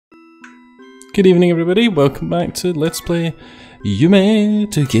Good evening, everybody. Welcome back to Let's Play Yume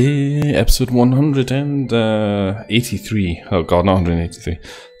 2kki, episode 183. Oh god, not 183.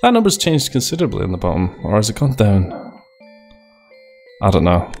 That number's changed considerably on the bottom, or has it gone down? I don't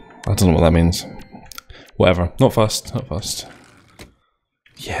know. I don't know what that means. Whatever. Not fast. Not fast.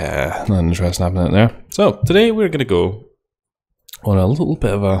 Yeah, nothing interesting happening out there. So today we're gonna go on a little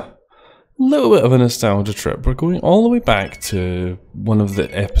bit of a nostalgia trip. We're going all the way back to one of the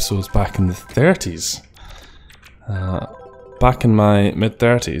episodes back in the 30s. Back in my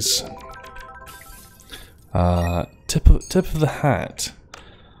mid-30s. Tip of the hat.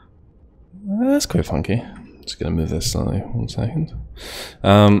 That's quite funky. Just gonna move this slightly, 1 second.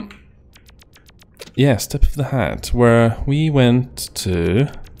 Yes, tip of the hat, where we went to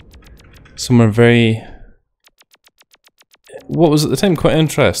somewhere very... what was at the time quite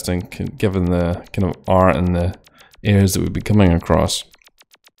interesting, given the kind of art and the airs that we'd be coming across.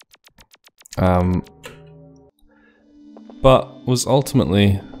 But was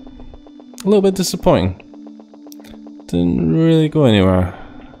ultimately a little bit disappointing. Didn't really go anywhere.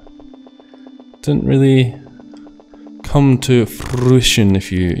 Didn't really come to fruition, if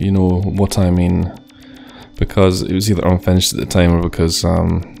you know what I mean. Because it was either unfinished at the time or because,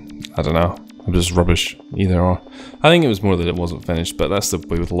 I don't know. It was rubbish, either or. I think it was more that it wasn't finished, but that's the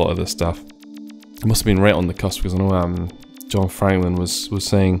way with a lot of this stuff. It must have been right on the cusp, because I know John Franklin was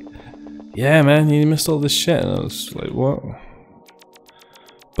saying, yeah man, you missed all this shit, and I was like, what?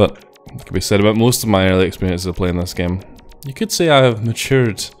 But it could be said about most of my early experiences of playing this game. You could say I have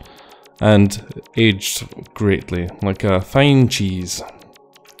matured and aged greatly, like a fine cheese.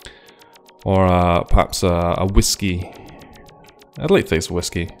 Or perhaps a whiskey. I'd like to think it's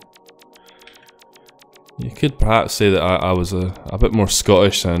whiskey. You could perhaps say that I was a bit more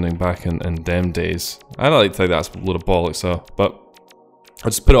Scottish sounding back in them days. I don't like to think that's a load of bollocks though, but I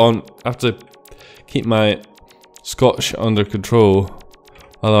just put it on. I have to keep my Scotch under control,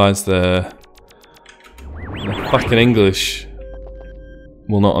 otherwise the fucking English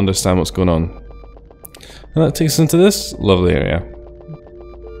will not understand what's going on. And that takes us into this lovely area.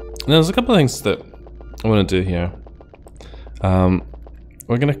 Now there's a couple of things that I want to do here.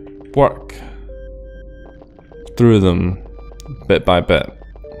 We're going to work through them bit by bit,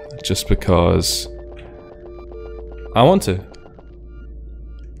 just because I want to.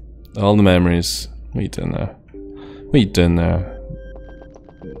 All the memories. What are you doing there? What are you doing there?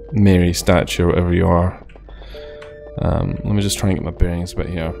 Mary statue, or whatever you are. Let me just try and get my bearings a bit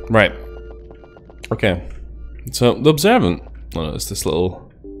here. Right. Okay. So the observant. Oh no, it's this little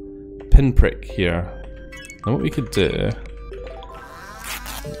pinprick here. And what we could do,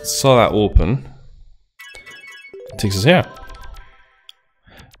 saw that open, it takes us here,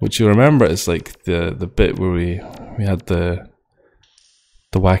 which you remember is like the bit where we had the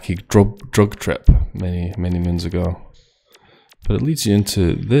wacky drug trip many moons ago. But it leads you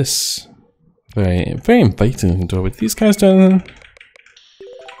into this very inviting door. With these guys down there?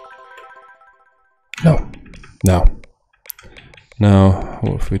 No.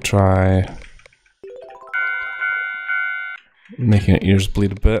 What if we try making our ears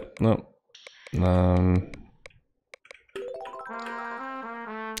bleed a bit? No.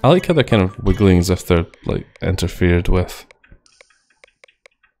 I like how they're kind of wiggling as if they're like interfered with.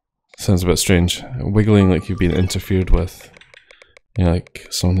 Sounds a bit strange. Wiggling like you've been interfered with. You know, like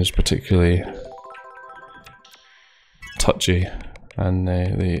someone who's particularly touchy and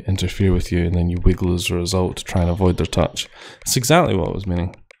they interfere with you and then you wiggle as a result to try and avoid their touch. That's exactly what I was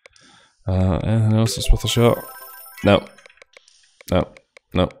meaning. Anything else that's worth a shot? No.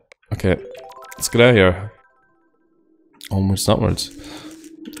 Okay. Let's get out of here. Onwards and upwards.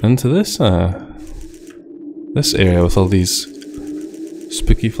 Into this this area with all these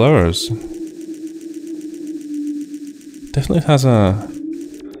spooky flowers. Definitely has a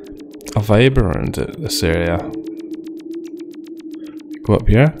vibe around it, this area. Go up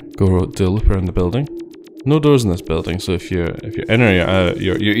here, go do a loop around the building. No doors in this building, so if you're in or you're out,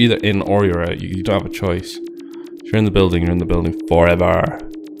 you're either in or you're out. You don't have a choice. If you're in the building, you're in the building forever,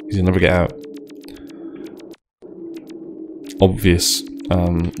 because you'll never get out. Obvious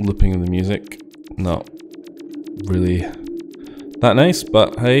looping of the music, not really that nice,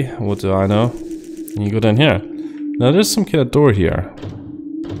 but hey, what do I know? And you go down here. Now there's some kind of door here,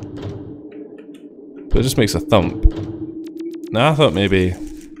 but it just makes a thump. Now I thought maybe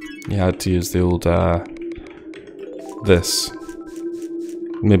you had to use the old this.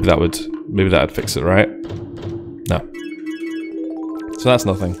 Maybe that'd fix it, right? No. So that's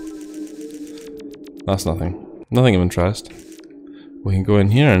nothing. That's nothing. Nothing of interest. We can go in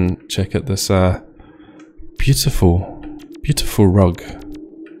here and check out this beautiful rug.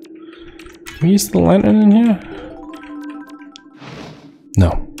 Can we use the lantern in here?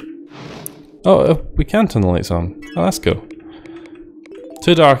 No. Oh, we can turn the lights on. Oh, that's cool.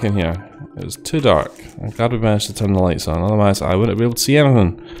 Too dark in here. It was too dark. I'm glad we managed to turn the lights on, otherwise I wouldn't be able to see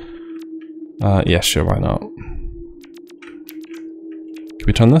anything. Yeah, sure, why not? Can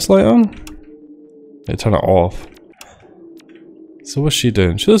we turn this light on? Yeah, turn it off. So what's she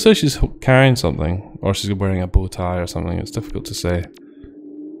doing? She looks like she's carrying something. Or she's wearing a bow tie or something. It's difficult to say.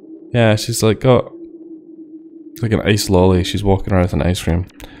 Yeah, she's like got like an ice lolly. She's walking around with an ice cream.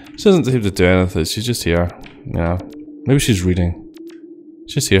 She doesn't seem to do anything. She's just here. Yeah. Maybe she's reading.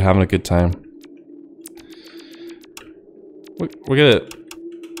 She's just here having a good time. We're gonna...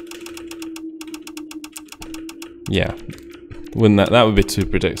 Yeah. Wouldn't that would be too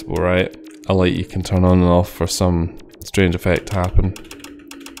predictable, right? A light you can turn on and off for some strange effect to happen.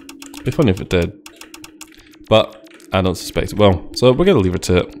 It'd be funny if it did. But I don't suspect it will. So we're gonna leave her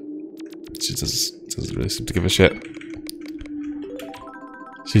to it. She doesn't really seem to give a shit.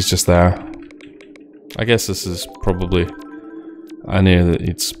 She's just there. I guess this is probably an area that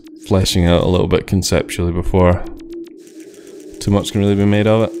it's fleshing out a little bit conceptually before too much can really be made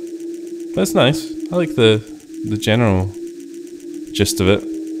of it. But it's nice. I like the general gist of it.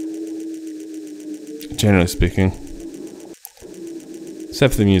 Generally speaking.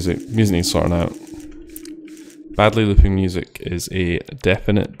 Except for the music. Music needs sorting out. Badly looping music is a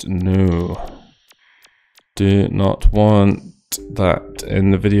definite no. Do not want that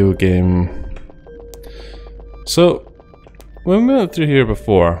in the video game. So, when we went through here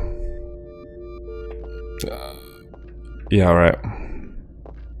before... yeah, right.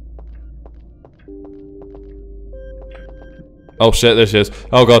 Oh shit, there she is.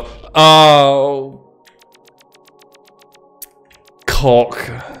 Oh god. Oh! Cock.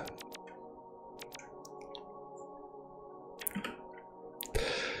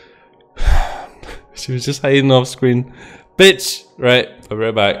 She was just hiding off screen. Bitch! Right, I'll be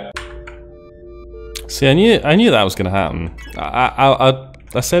right back. See, I knew that was gonna happen. I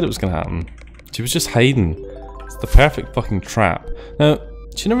said it was gonna happen. She was just hiding. It's the perfect fucking trap. Now,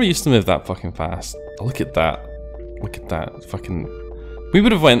 she never used to move that fucking fast. Look at that. Look at that. Fucking... We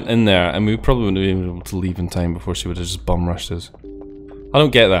would have went in there and we probably wouldn't have been able to leave in time before she would have just bum rushed us. I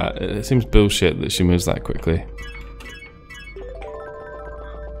don't get that. It seems bullshit that she moves that quickly.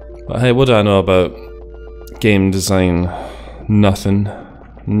 But hey, what do I know about game design? Nothing.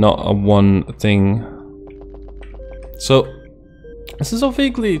 Not a one thing. So, this should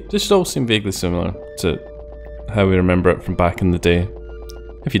all seem vaguely similar to how we remember it from back in the day.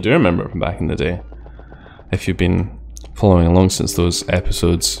 If you do remember it from back in the day. If you've been following along since those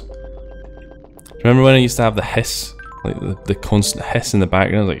episodes. Remember when I used to have the hiss? Like the constant hiss in the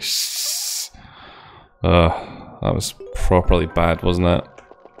background? Like shh. That was properly bad, wasn't it?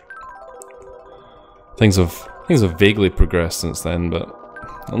 Things have vaguely progressed since then, but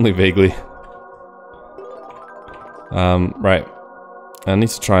only vaguely. Right. I need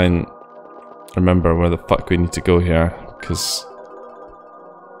to try and remember where the fuck we need to go here, because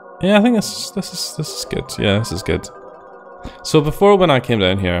yeah, I think this is good. Yeah, this is good. So before, when I came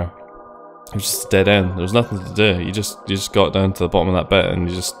down here, it was just a dead end. There was nothing to do. You just got down to the bottom of that bit and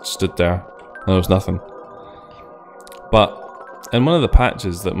you just stood there, and there was nothing. But in one of the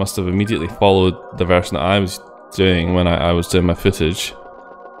patches that must have immediately followed the version that I was doing when I was doing my footage,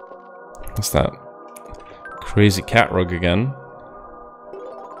 what's that? Crazy cat rug again.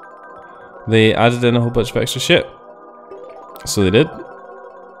 They added in a whole bunch of extra shit. So they did.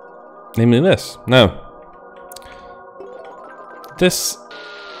 Namely this. Now, this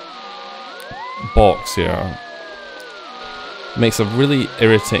box here makes a really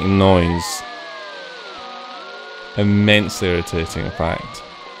irritating noise. Immensely irritating, in fact.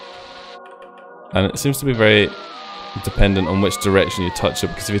 And it seems to be very dependent on which direction you touch it,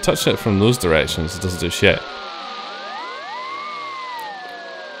 because if you touch it from those directions, it doesn't do shit.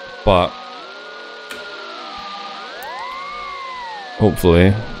 But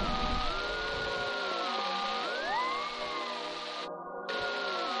hopefully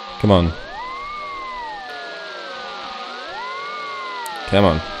come on. Come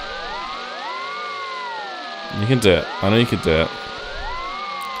on. You can do it. I know you can do it.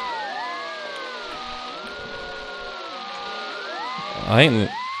 I think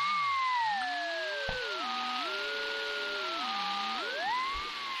that...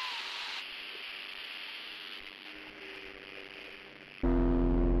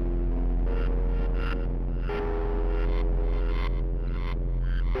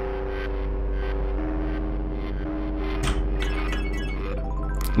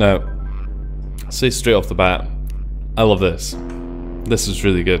 Now, say straight off the bat, I love this. This is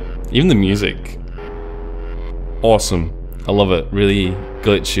really good. Even the music, awesome. I love it. Really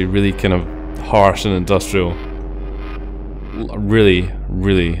glitchy, really kind of harsh and industrial. Really,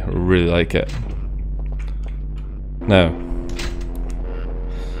 really, really like it. Now,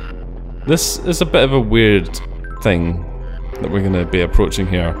 this is a bit of a weird thing that we're going to be approaching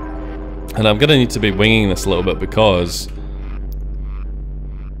here. And I'm going to need to be winging this a little bit because...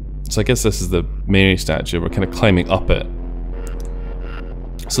 So I guess this is the Mary statue, we're kind of climbing up it.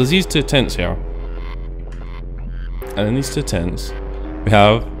 So there's these two tents here. And in these two tents, we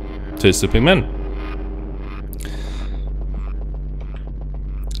have two sleeping men.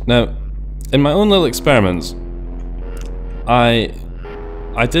 Now, in my own little experiments, I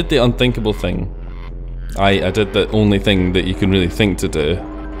did the unthinkable thing. I did the only thing that you can really think to do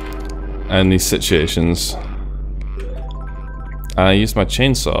in these situations. And I used my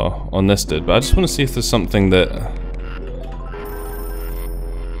chainsaw on this dude, but I just want to see if there's something that...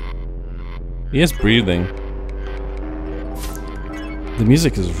 He is breathing. The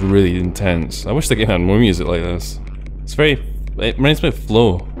music is really intense. I wish the game had more music like this. It's very... It reminds me of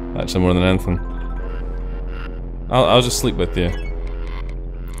Flow, actually, more than anything. I'll just sleep with you.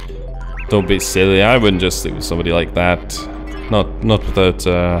 Don't be silly, I wouldn't just sleep with somebody like that. Not without,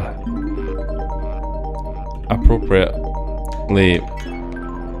 appropriately...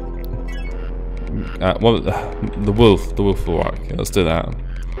 what... The wolf will work. Okay, let's do that.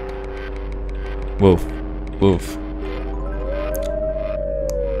 Wolf.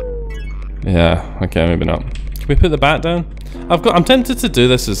 Yeah, okay, maybe not. Can we put the bat down? I'm tempted to do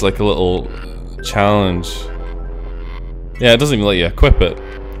this as like a little challenge. Yeah, it doesn't even let you equip it.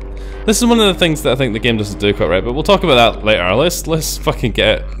 This is one of the things that I think the game doesn't do quite right, but we'll talk about that later. Let's fucking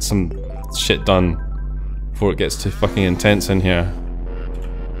get some shit done before it gets too fucking intense in here.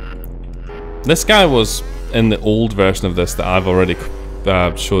 This guy was in the old version of this that I've already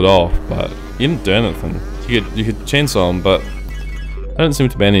showed off, but he didn't do anything. You could chainsaw him, but there didn't seem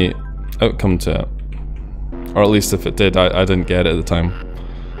to be any outcome to it. Or at least if it did, I didn't get it at the time.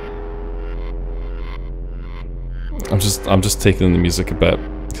 I'm just taking in the music a bit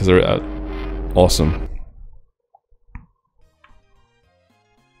because they're awesome.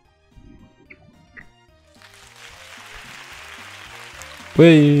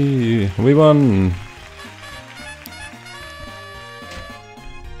 We won.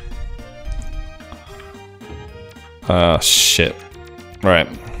 Shit. Right.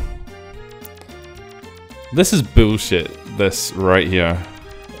 This is bullshit, this right here.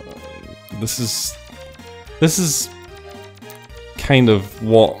 This is kind of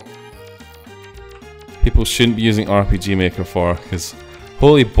what people shouldn't be using RPG Maker for, because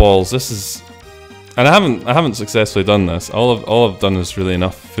holy balls, this is... And I haven't successfully done this. All I've done is really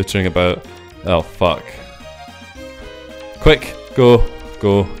enough featuring about... Oh fuck. Quick, go.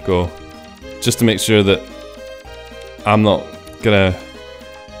 Just to make sure that I'm not gonna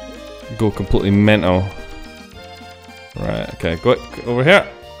go completely mental. Right, okay, quick, over here.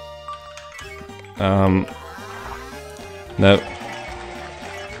 Now,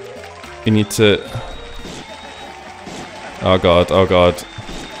 you need to... Oh god.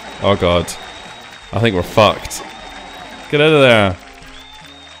 I think we're fucked. Get out of there.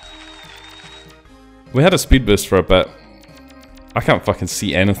 We had a speed boost for a bit. I can't fucking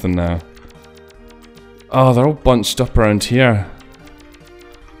see anything now. Oh, they're all bunched up around here.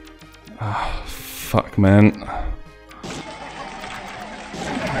 Oh, fuck, man.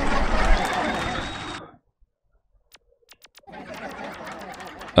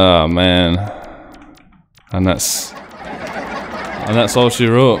 Oh, man. And that's all she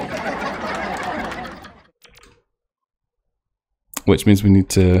wrote. Which means we need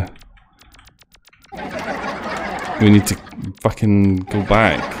to fucking go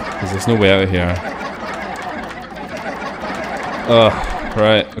back, because there's no way out of here.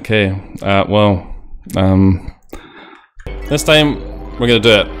 Right, okay. This time we're gonna do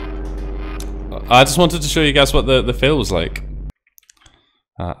it. I just wanted to show you guys what the fail was like.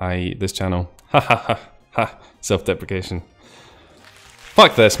 I.e. this channel. Ha. Self-deprecation.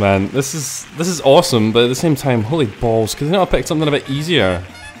 Fuck this, man. This is awesome, but at the same time, holy balls, could they not have picked something a bit easier?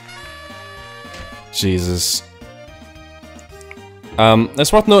 Jesus.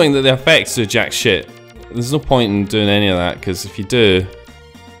 It's worth noting that the effects do jack shit. There's no point in doing any of that, because if you do,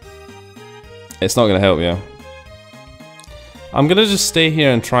 it's not going to help you. I'm going to just stay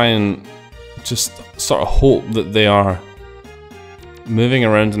here and try and just sort of hope that they are moving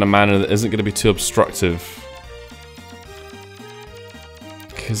around in a manner that isn't going to be too obstructive.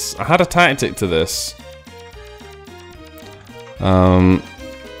 Because I had a tactic to this.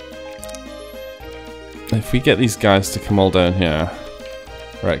 If we get these guys to come all down here,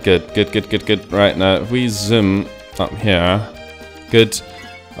 Right, good, good, good, good, good. Right, now if we zoom up here. Good.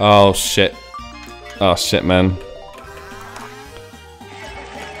 Oh shit. Oh shit, man.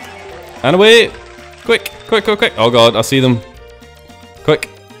 And away! Quick, quick, quick, quick. Oh god, I see them. Quick.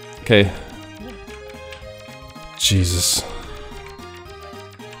 Okay. Jesus.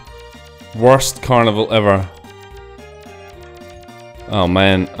 Worst carnival ever. Oh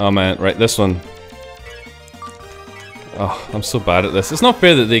man, right, this one. Oh, I'm so bad at this. It's not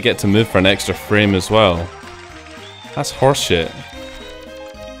fair that they get to move for an extra frame as well. That's horseshit.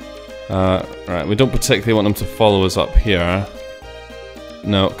 Right, we don't particularly want them to follow us up here.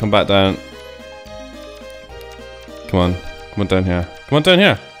 No, come back down. Come on down here. Come on down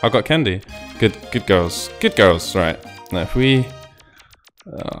here. I've got candy. Good girls. Good girls. Right. Now if we...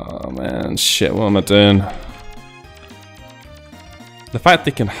 Oh man, shit, what am I doing? The fact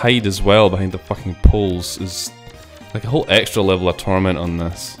they can hide as well behind the fucking poles is like a whole extra level of torment on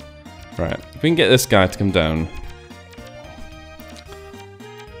this. Right, if we can get this guy to come down.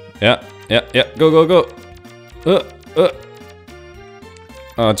 Yeah, go.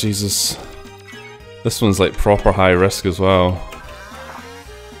 Oh Jesus. This one's like proper high risk as well.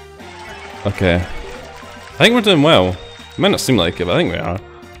 Okay. I think we're doing well. It might not seem like it, but I think we are.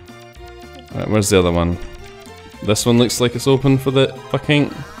 Right, where's the other one? This one looks like it's open for the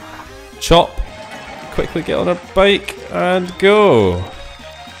fucking chop. Quickly get on our bike and go.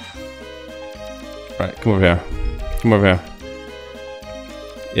 Right, come over here. Come over here.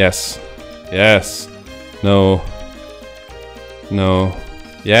 Yes. Yes. No. No.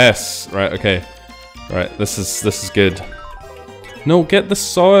 Yes. Right, okay. Right, this is good. No, get the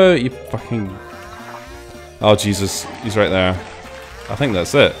saw out, you fucking... Oh Jesus, he's right there. I think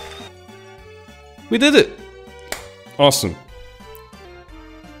that's it. We did it! Awesome.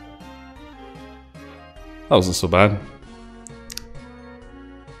 That wasn't so bad.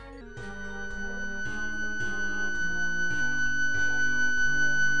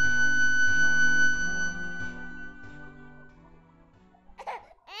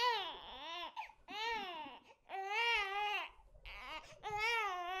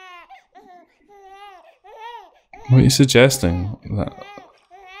 What are you suggesting? That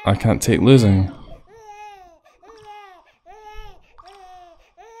I can't take losing?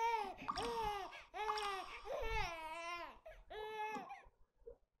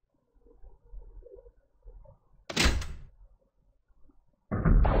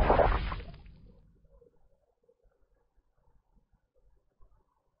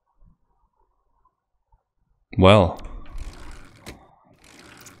 Well.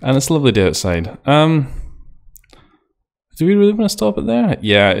 And it's a lovely day outside. Do we really want to stop it there?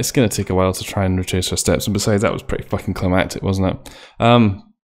 Yeah, it's going to take a while to try and retrace our steps, and besides, that was pretty fucking climactic, wasn't it?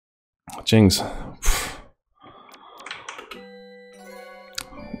 Jings. A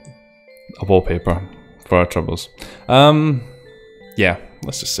wallpaper for our troubles. Yeah,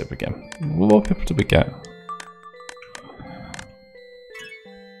 let's just save again. What wallpaper did we get?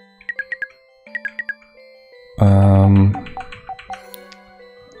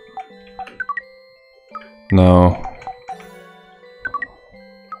 No.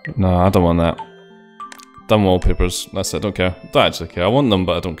 No, I don't want that. Done wallpapers. That's it. I don't care. I don't actually care. I want them,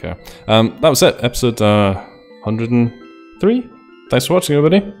 but I don't care. That was it. Episode 103. Thanks for watching,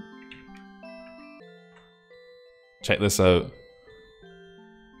 everybody. Check this out.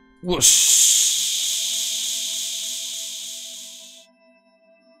 Whoosh.